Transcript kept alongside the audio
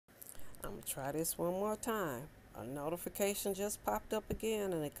Try this one more time. A notification just popped up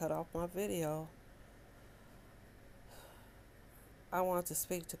again and it cut off my video. I want to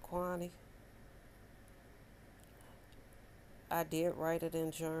speak to Kwani. I did write it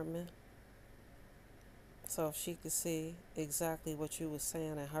in German so if she could see exactly what you were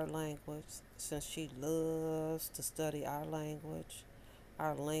saying in her language, since she loves to study our language,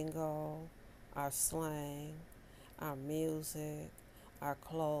 our lingo, our slang, our music, our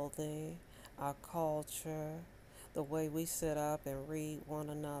clothing, our culture, the way we sit up and read one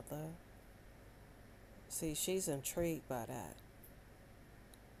another. See, she's intrigued by that.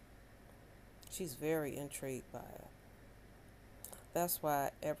 She's very intrigued by it. That's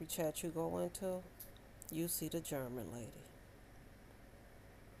why every chat you go into, you see the German lady.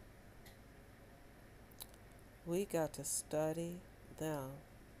 We got to study them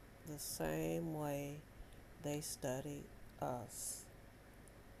the same way they study us,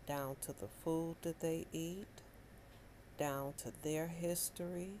 down to the food that they eat, down to their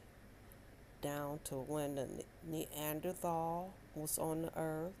history, down to when the Neanderthal was on the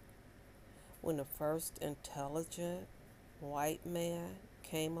earth, when the first intelligent white man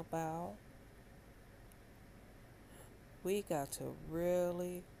came about. We got to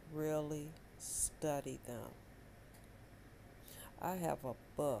really, really study them. I have a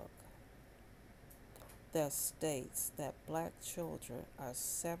book that states that black children are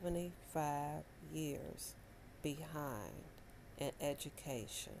 75 years behind in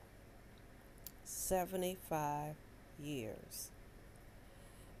education. 75 years.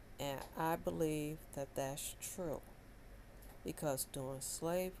 And I believe that that's true because during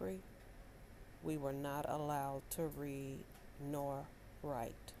slavery, we were not allowed to read nor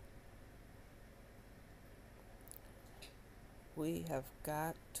write. We have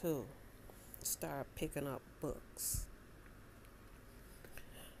got to start picking up books,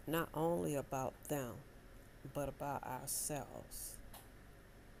 not only about them, but about ourselves.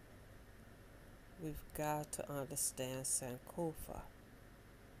 We've got to understand Sankofa.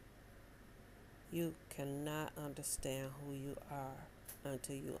 You cannot understand who you are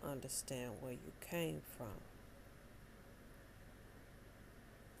until you understand where you came from.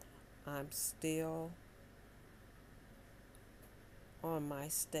 I'm still on my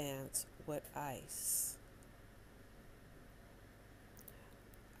stance with ICE.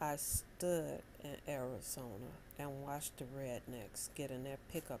 I stood in Arizona and watched the rednecks get in their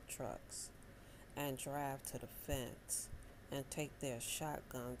pickup trucks and drive to the fence and take their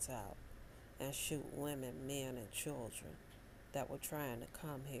shotguns out and shoot women, men, and children that were trying to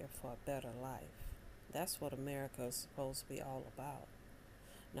come here for a better life. That's what America is supposed to be all about.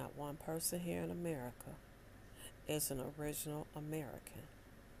 Not one person here in America is an original American.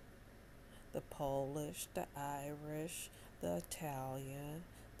 The Polish, the Irish, the Italian,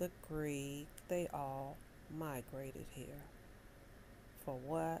 the Greek, they all migrated here. For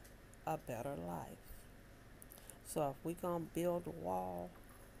what? A better life. So if we're going to build a wall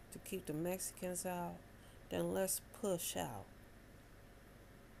to keep the Mexicans out, then let's push out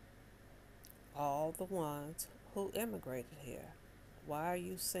all the ones who immigrated here. Why are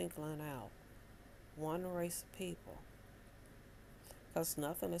you singling out one race of people? Because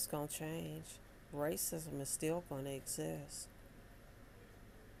nothing is going to change. Racism is still going to exist.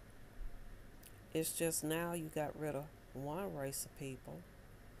 It's just now you got rid of one race of people,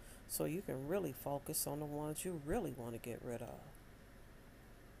 so you can really focus on the ones you really want to get rid of.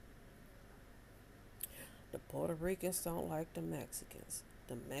 The Puerto Ricans don't like the Mexicans.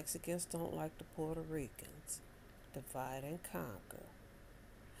 The Mexicans don't like the Puerto Ricans. Divide and conquer.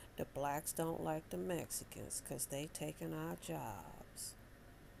 The blacks don't like the Mexicans because they taking our jobs.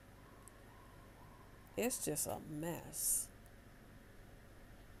 It's just a mess.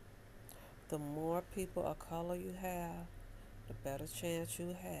 The more people of color you have, the better chance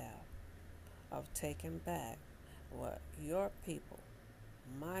you have of taking back what your people,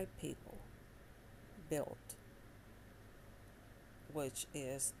 my people, built, which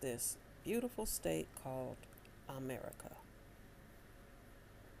is this beautiful state called America.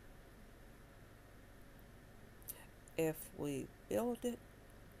 If we build it,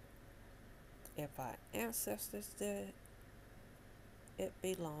 if our ancestors did it, it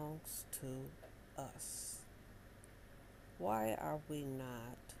belongs to us. Why are we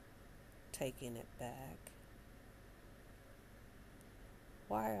not taking it back?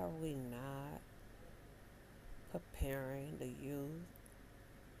 Why are we not preparing the youth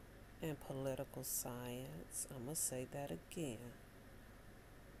in political science? I'm going to say that again.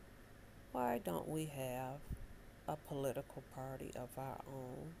 Why don't we have a political party of our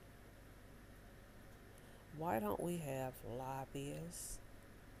own? Why don't we have lobbyists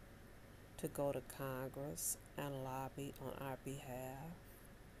to go to Congress and lobby on our behalf?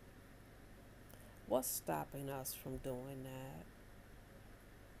 What's stopping us from doing that?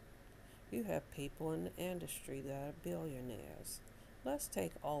 You have people in the industry that are billionaires. Let's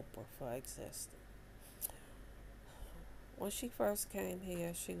take Oprah for example. When she first came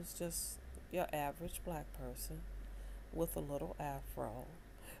here, she was just your average black person with a little afro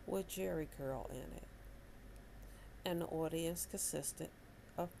with Jerry curl in it. And the audience consisted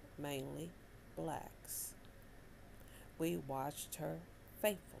of mainly blacks. We watched her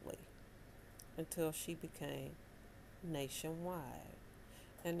faithfully until she became nationwide.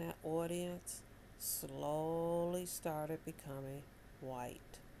 And that audience slowly started becoming white.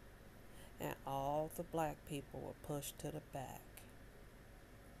 And all the black people were pushed to the back.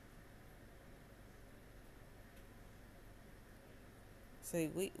 See,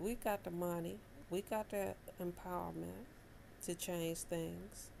 we got the money, we got the empowerment to change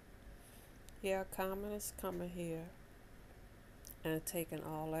things. Yeah, Common is coming here and taking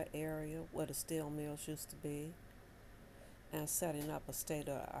all that area where the steel mills used to be and setting up a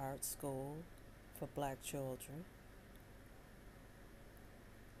state-of-the-art school for black children.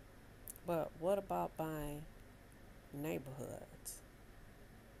 But what about buying neighborhoods?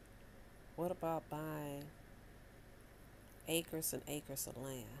 What about buying acres and acres of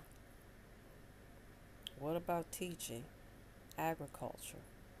land? What about teaching agriculture?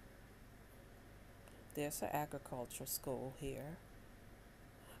 There's an agriculture school here,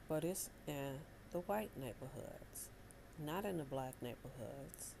 but it's in the white neighborhoods, not in the black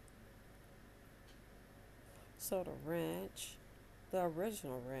neighborhoods. So the ranch, the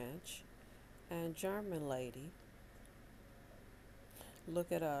original ranch, and German lady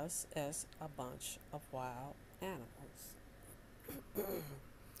look at us as a bunch of wild animals.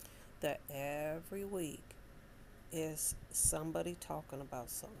 That every week is somebody talking about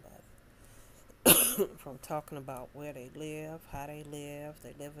somebody. From talking about where they live, how they live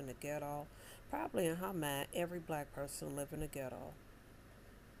in the ghetto. Probably in her mind, every black person live in the ghetto.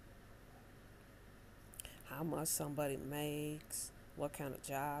 How much somebody makes, what kind of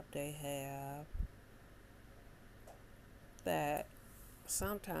job they have. That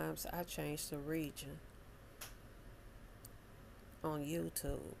sometimes I change the region on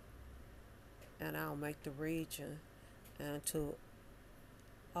YouTube and I'll make the region into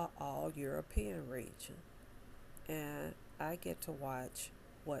an all European region. And I get to watch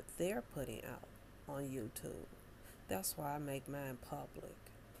what they're putting out on YouTube. That's why I make mine public.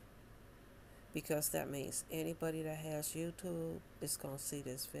 Because that means anybody that has YouTube is going to see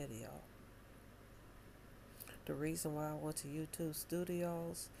this video. The reason why I went to YouTube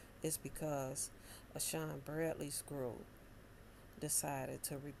Studios is because a Sean Bradley's group decided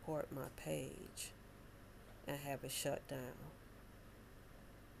to report my page and have it shut down.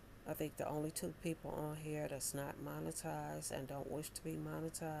 I think the only two people on here that's not monetized and don't wish to be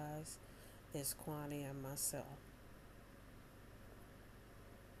monetized is Kwani and myself.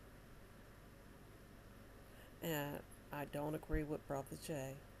 And I don't agree with Brother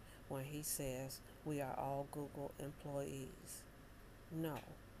Jay when he says we are all Google employees. No.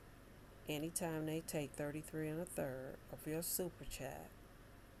 Anytime they take 33 and a third of your super chat,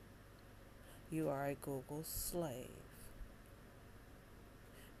 you are a Google slave.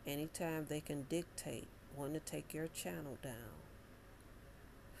 Anytime they can dictate when to take your channel down,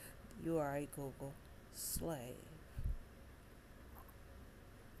 you are a Google slave.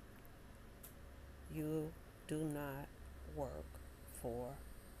 You do not work for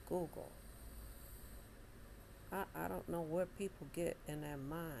Google. I don't know where people get in their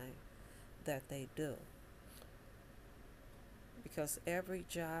mind that they do. Because every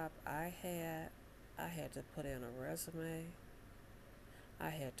job I had to put in a resume. I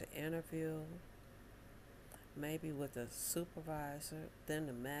had to interview, maybe with the supervisor, then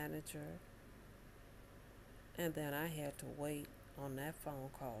the manager, and then I had to wait on that phone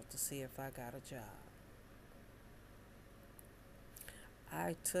call to see if I got a job.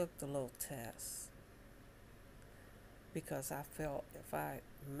 I took the little test because I felt if I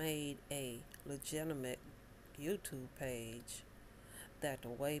made a legitimate YouTube page, that the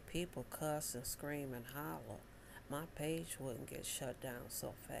way people cuss and scream and holler, my page wouldn't get shut down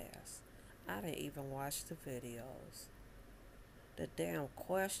so fast. I didn't even watch the videos. The damn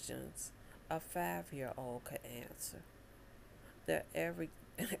questions a 5-year-old could answer. That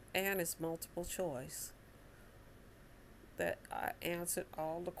and it's multiple choice. That I answered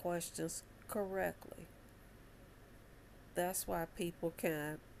all the questions correctly. That's why people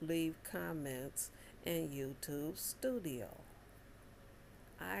can't leave comments in YouTube Studio.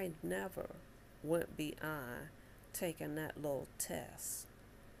 I never went beyond taking that little test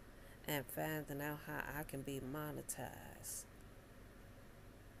and finding out how I can be monetized.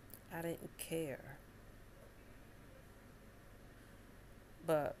 I didn't care.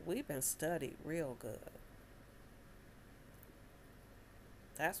 But we've been studied real good.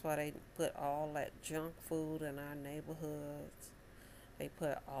 That's why they put all that junk food in our neighborhoods. They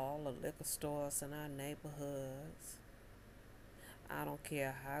put all the liquor stores in our neighborhoods. I don't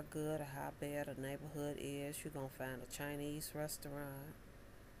care how good or how bad a neighborhood is, you're going to find a Chinese restaurant.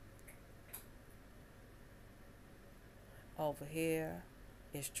 Over here,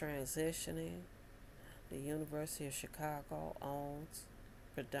 it's transitioning. The University of Chicago owns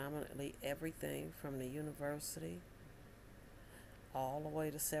predominantly everything from the university all the way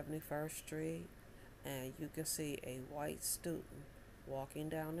to 71st Street, and you can see a white student walking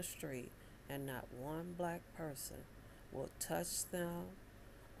down the street, and not one black person will touch them,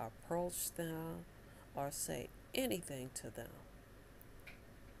 approach them, or say anything to them.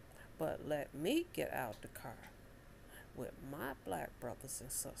 But let me get out the car with my black brothers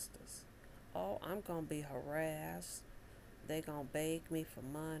and sisters. Oh, I'm going to be harassed. They going to beg me for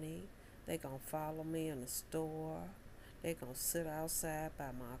money. They going to follow me in the store. They going to sit outside by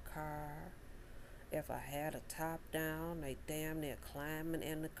my car. If I had a top down, they damn near climbing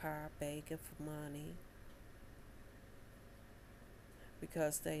in the car begging for money.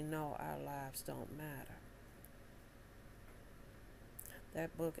 Because they know our lives don't matter.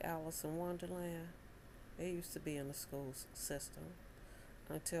 That book, Alice in Wonderland, it used to be in the school system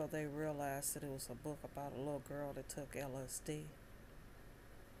until they realized that it was a book about a little girl that took LSD.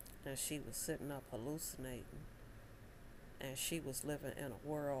 And she was sitting up hallucinating. And she was living in a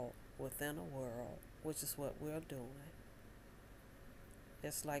world within a world, which is what we're doing.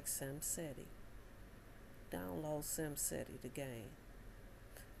 It's like SimCity. Download SimCity, the game.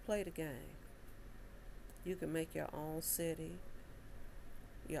 Play the game. You can make your own city.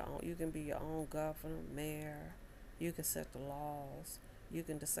 You can be your own governor, mayor. You can set the laws. You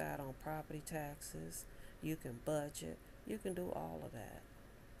can decide on property taxes. You can budget. You can do all of that.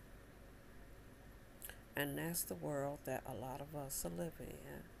 And that's the world that a lot of us are living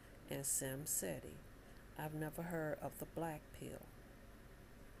in SimCity. I've never heard of the black pill.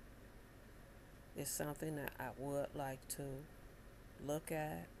 It's something that I would like to look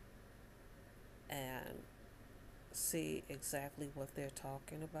at and see exactly what they're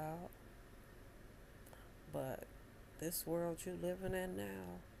talking about. But this world you're living in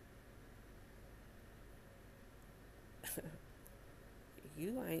now,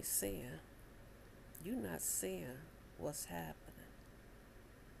 you ain't seeing. You're not seeing what's happening.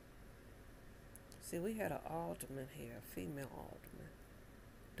 See, we had an alderman here, a female alderman,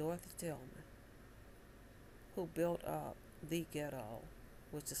 Dorothy Tillman, who built up the ghetto,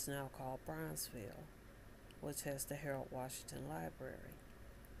 which is now called Bronzeville, which has the Harold Washington Library.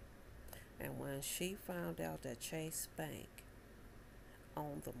 And when she found out that Chase Bank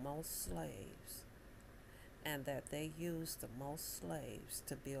owned the most slaves and that they used the most slaves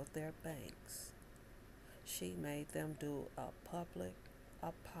to build their banks, she made them do a public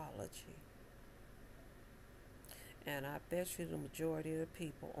apology. And I bet you the majority of the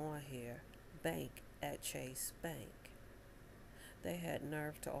people on here bank at Chase Bank. They had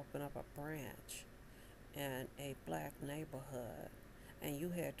nerve to open up a branch in a black neighborhood, and you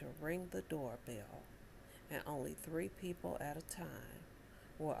had to ring the doorbell, and only 3 people at a time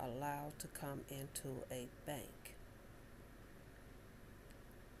were allowed to come into a bank.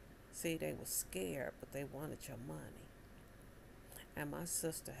 See, they were scared, but they wanted your money. And my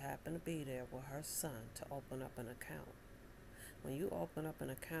sister happened to be there with her son to open up an account. When you open up an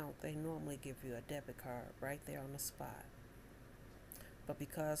account, they normally give you a debit card right there on the spot. But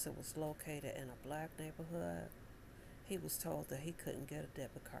because it was located in a black neighborhood, he was told that he couldn't get a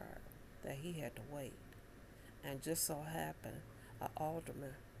debit card, that he had to wait. And just so happened, an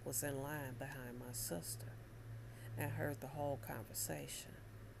alderman was in line behind my sister and heard the whole conversation.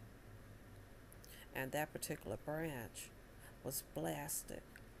 And that particular branch was blasted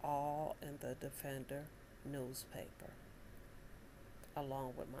all in the Defender newspaper,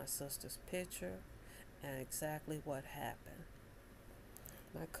 along with my sister's picture and exactly what happened.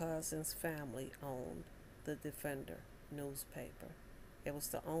 My cousin's family owned the Defender newspaper. It was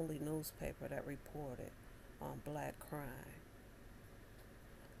the only newspaper that reported on black crime,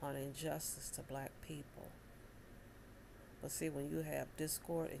 on injustice to black people. But see, when you have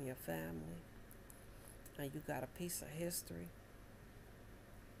discord in your family, and you got a piece of history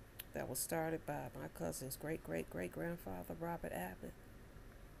that was started by my cousin's great-great-great-grandfather, Robert Abbott,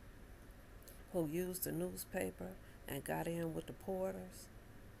 who used the newspaper and got in with the porters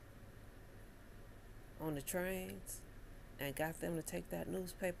on the trains and got them to take that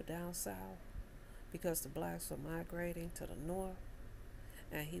newspaper down south because the blacks were migrating to the north,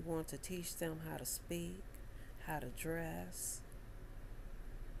 and he wanted to teach them how to speak, how to dress,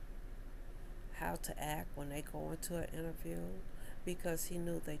 how to act when they go into an interview, because he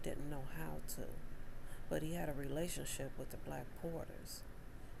knew they didn't know how to. But he had a relationship with the black porters,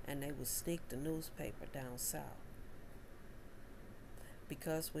 and they would sneak the newspaper down south.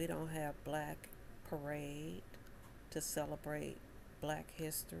 Because we don't have black parade to celebrate black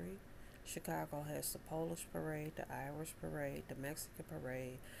history, Chicago has the Polish parade, the Irish parade, the Mexican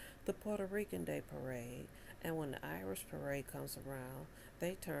parade, the Puerto Rican Day parade, and when the Irish parade comes around,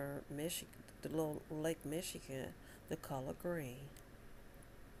 they turn the little Lake Michigan the color green.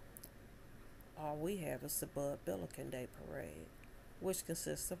 All we have is the Bud Billiken Day parade, which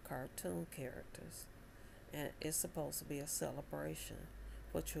consists of cartoon characters, and it's supposed to be a celebration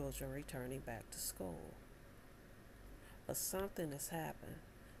for children returning back to school. But something has happened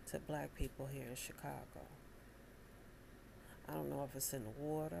to black people here in Chicago. I don't know if it's in the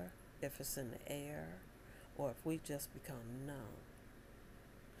water, if it's in the air, or if we just become numb.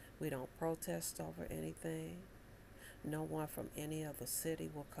 We don't protest over anything. No one from any other city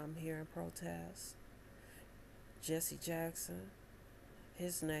will come here and protest. Jesse Jackson,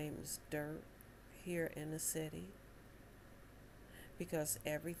 his name is dirt here in the city because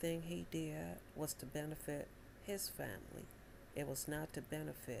everything he did was to benefit his family. It was not to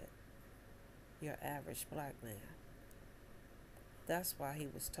benefit your average black man. That's why he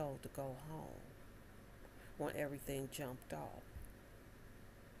was told to go home when everything jumped off.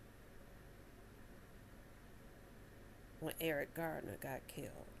 When Eric Gardner got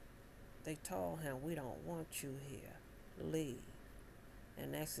killed, they told him, "We don't want you here. Leave."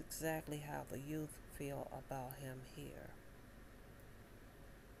 And that's exactly how the youth feel about him here.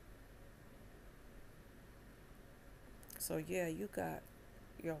 So yeah, you got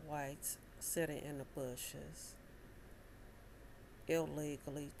your whites sitting in the bushes,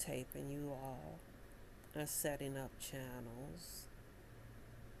 illegally taping you all and setting up channels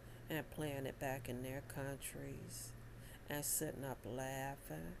and playing it back in their countries and sitting up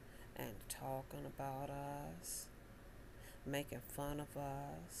laughing and talking about us, making fun of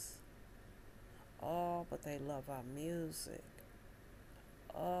us. Oh, but they love our music.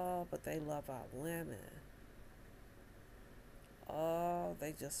 Oh, but they love our women. Oh,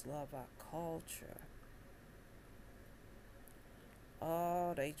 they just love our culture.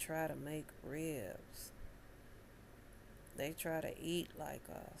 Oh, they try to make ribs. They try to eat like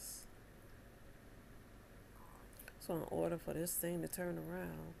us. So in order for this thing to turn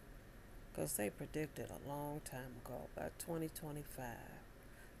around, because they predicted a long time ago, by 2025,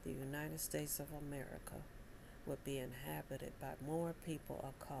 the United States of America would be inhabited by more people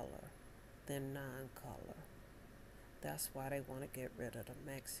of color than non-color. That's why they want to get rid of the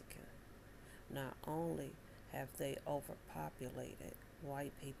Mexican. Not only have they overpopulated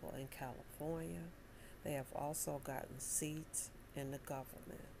white people in California, they have also gotten seats in the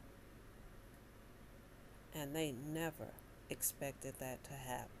government. And they never expected that to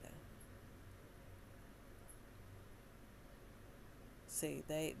happen. See,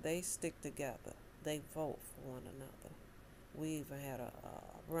 they stick together. They vote for one another. We even had a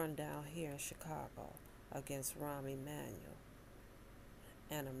run down here in Chicago against Rahm Emanuel,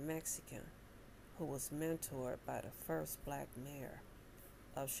 and a Mexican who was mentored by the first black mayor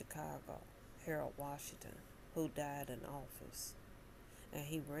of Chicago, Harold Washington, who died in office. And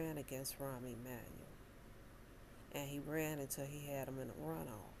he ran against Rahm Emanuel. And he ran until he had him in a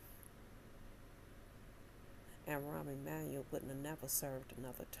runoff. And Rahm Emanuel wouldn't have never served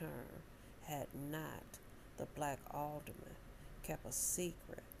another term had not the black alderman kept a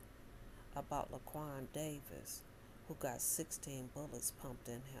secret about Laquan Davis, who got 16 bullets pumped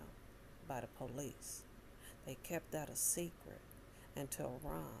in him by the police. They kept that a secret until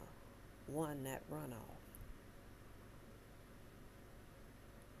Ron won that runoff.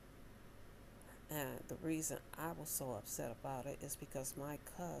 And the reason I was so upset about it is because my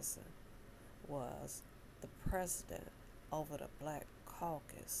cousin was the president over the Black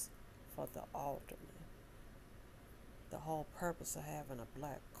Caucus for the aldermen. The whole purpose of having a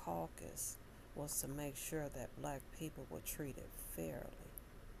Black Caucus was to make sure that black people were treated fairly.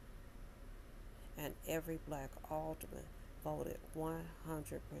 And every black alderman voted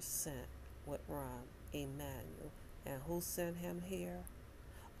 100% with Rahm Emanuel. And who sent him here?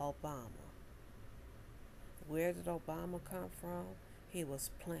 Obama. Where did Obama come from? He was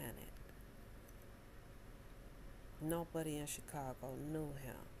planted. Nobody in Chicago knew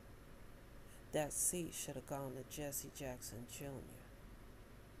him. That seat should have gone to Jesse Jackson Jr.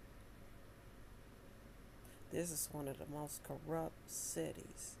 This is one of the most corrupt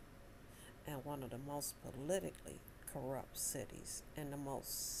cities and one of the most politically corrupt cities and the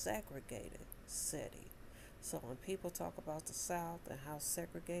most segregated city. So when people talk about the South and how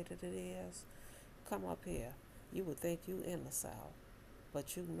segregated it is, come up here. You would think you in the South,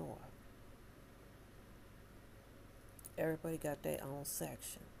 but you north. Everybody got their own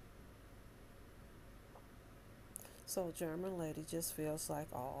section. So German lady just feels like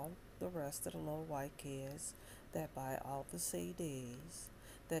all the rest of the little white kids that buy all the CDs,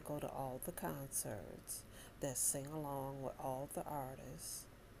 that go to all the concerts, that sing along with all the artists,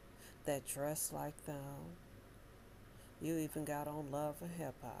 that dress like them. You even got on Love and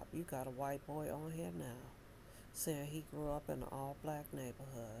Hip Hop. You got a white boy on here now saying he grew up in an all black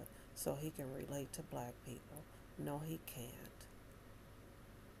neighborhood so he can relate to black people. No, he can't.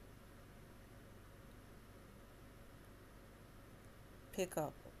 Pick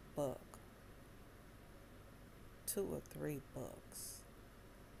up a book, 2 or 3 books.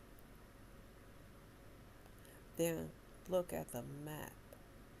 Then look at the map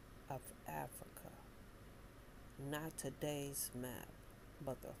of Africa. Not today's map,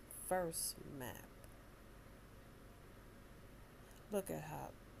 but the first map. Look at how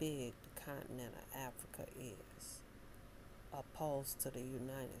big the continent of Africa is, opposed to the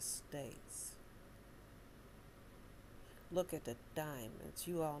United States. Look at the diamonds.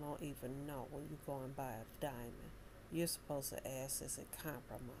 You all don't even know when you go and buy a diamond. You're supposed to ask, is it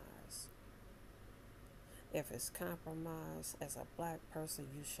compromised? If it's compromised, as a black person,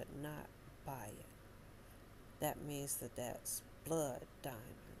 you should not buy it. That means that that's blood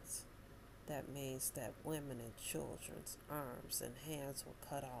diamonds. That means that women and children's arms and hands were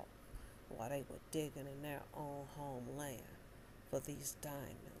cut off while they were digging in their own homeland for these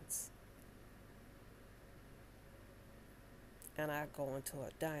diamonds. And I go into a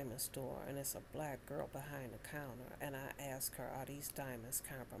diamond store and it's a black girl behind the counter and I ask her, are these diamonds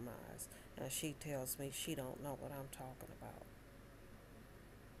compromised? And she tells me she don't know what I'm talking about.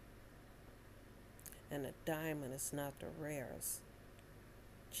 And the diamond is not the rarest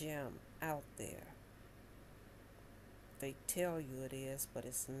gem out there. They tell you it is, but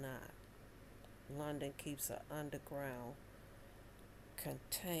it's not. London keeps an underground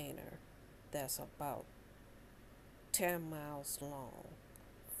container that's about 10 miles long,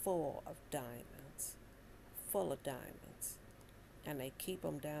 full of diamonds. And they keep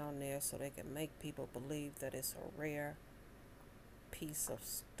them down there so they can make people believe that it's a rare piece of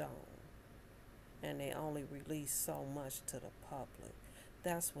stone. And they only release so much to the public.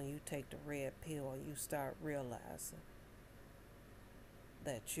 That's when you take the red pill and you start realizing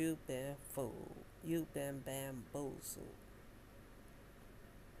that you've been fooled. You've been bamboozled.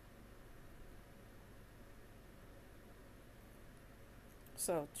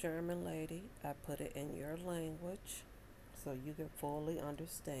 So, German lady, I put it in your language so you can fully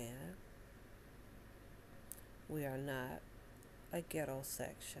understand. We are not a ghetto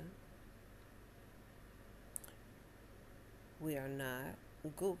section. We are not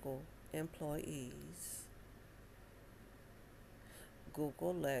Google employees.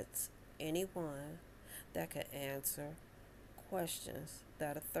 Google lets anyone that can answer questions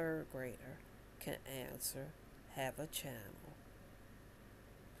that a third grader can answer have a channel.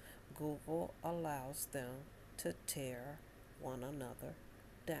 Google allows them to tear one another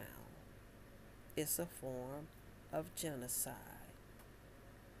down. It's a form of genocide,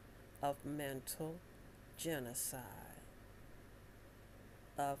 of mental genocide,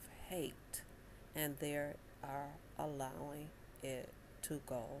 of hate, and they are allowing it to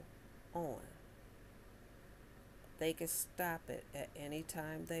go on. They can stop it at any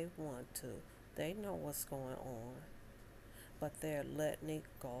time they want to. They know what's going on, but they're letting it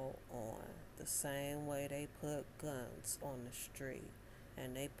go on the same way they put guns on the street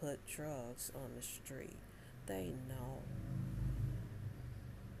and they put drugs on the street. They know.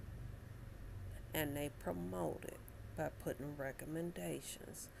 And they promote it by putting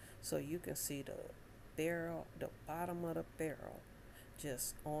recommendations so you can see the barrel, the bottom of the barrel,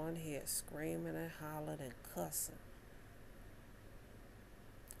 just on here screaming and hollering and cussing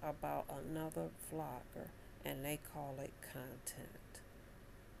about another vlogger, and they call it content.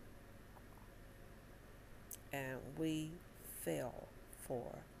 And we fell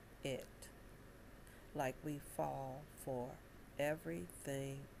for it like we fall for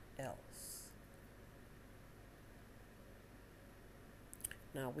everything else.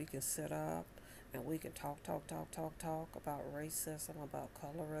 Now we can sit up and we can talk about racism, about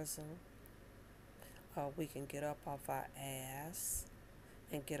colorism. We can get up off our ass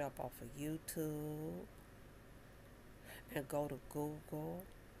and get up off of YouTube and go to Google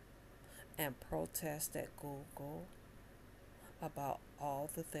and protest at Google about all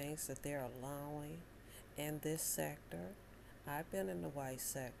the things that they're allowing in this sector. I've been in the white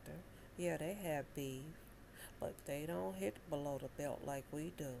sector. Yeah, they have beef, but they don't hit below the belt like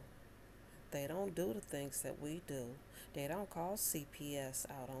we do. They don't do the things that we do. They don't call CPS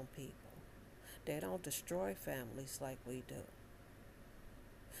out on people. They don't destroy families like we do.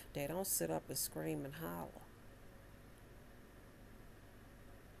 They don't sit up and scream and holler.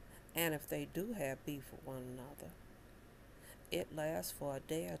 And if they do have beef with one another, it lasts for a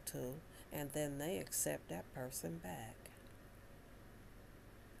day or two, and then they accept that person back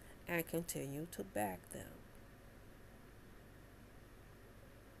and continue to back them.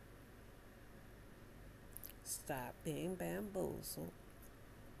 Stop being bamboozled.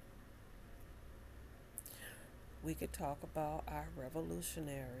 We could talk about our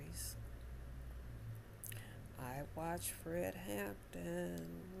revolutionaries. I watched Fred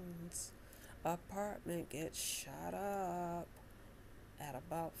Hampton's apartment get shot up at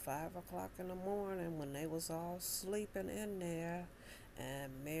about 5 o'clock in the morning when they was all sleeping in there,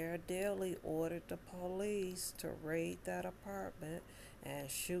 and Mayor Daley ordered the police to raid that apartment and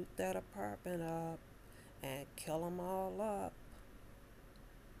shoot that apartment up and kill them all up.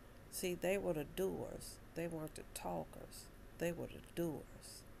 See, they were the doers. They weren't the talkers. They were the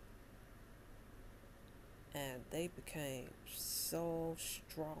doers. And they became so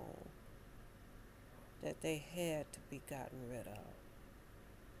strong that they had to be gotten rid of.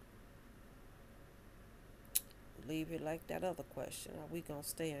 Leave it like that other question. Are we going to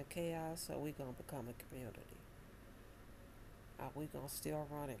stay in chaos, or are we going to become a community? Are we going to still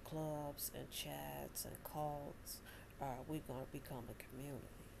run in clubs and chats and cults, or are we going to become a community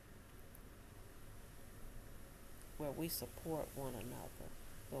where we support one another,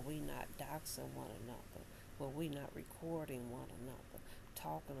 where we not doxing one another, where we not recording one another,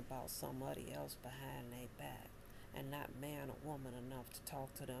 talking about somebody else behind their back, and not man or woman enough to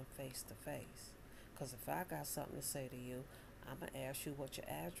talk to them face to face? Because if I got something to say to you, I'm going to ask you what your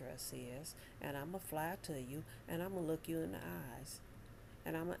address is, and I'm going to fly to you, and I'm going to look you in the eyes,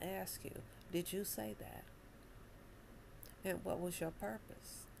 and I'm going to ask you, did you say that? And what was your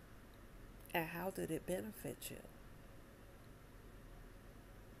purpose? And how did it benefit you?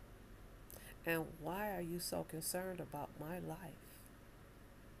 And why are you so concerned about my life?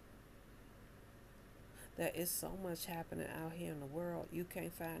 There is so much happening out here in the world, you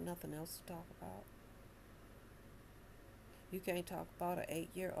can't find nothing else to talk about. You can't talk about an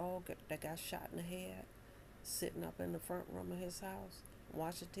 8-year-old that got shot in the head sitting up in the front room of his house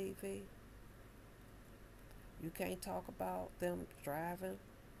watching TV. You can't talk about them driving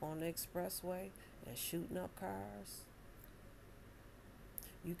on the expressway and shooting up cars.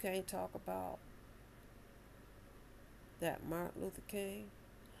 You can't talk about that Martin Luther King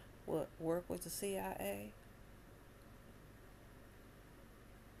would work with the CIA.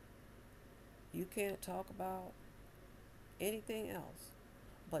 You can't talk about anything else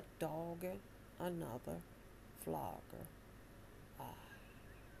but dogging another flogger. A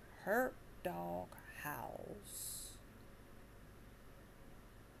hurt dog howls.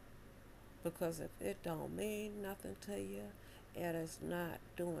 Because if it don't mean nothing to you, it is not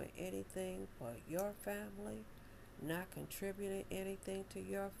doing anything for your family, not contributing anything to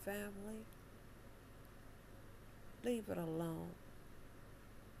your family, leave it alone.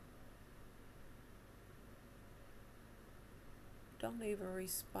 Don't even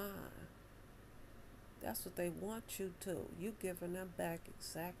respond. That's what they want you to. You giving them back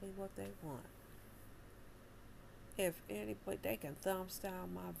exactly what they want. If anybody, they can thumbs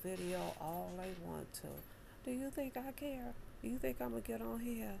down my video all they want to. Do you think I care? Do you think I'm going to get on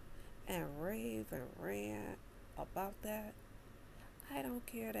here and rave and rant about that? I don't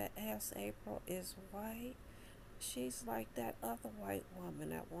care that ass April is white. She's like that other white woman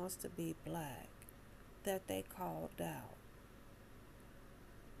that wants to be black that they called out.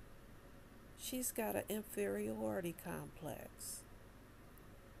 She's got an inferiority complex.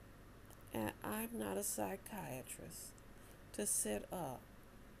 And I'm not a psychiatrist to sit up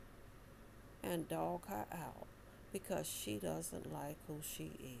and dog her out because she doesn't like who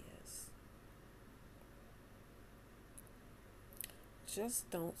she is.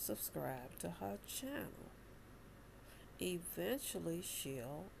 Just don't subscribe to her channel. Eventually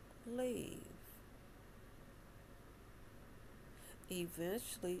she'll leave.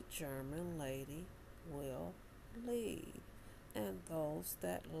 Eventually German lady will leave. And those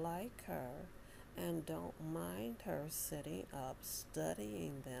that like her and don't mind her sitting up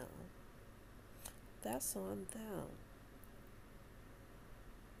studying them, that's on them.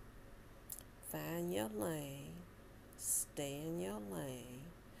 Find your lane, stay in your lane,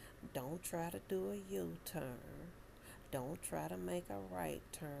 Don't try to do a U-turn. Don't try to make a right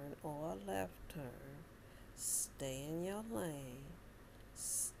turn or a left turn. Stay in your lane.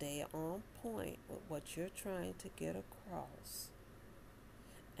 Stay on point with what you're trying to get across.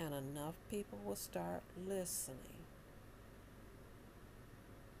 And enough people will start listening.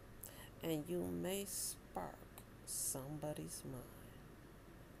 And you may spark somebody's mind.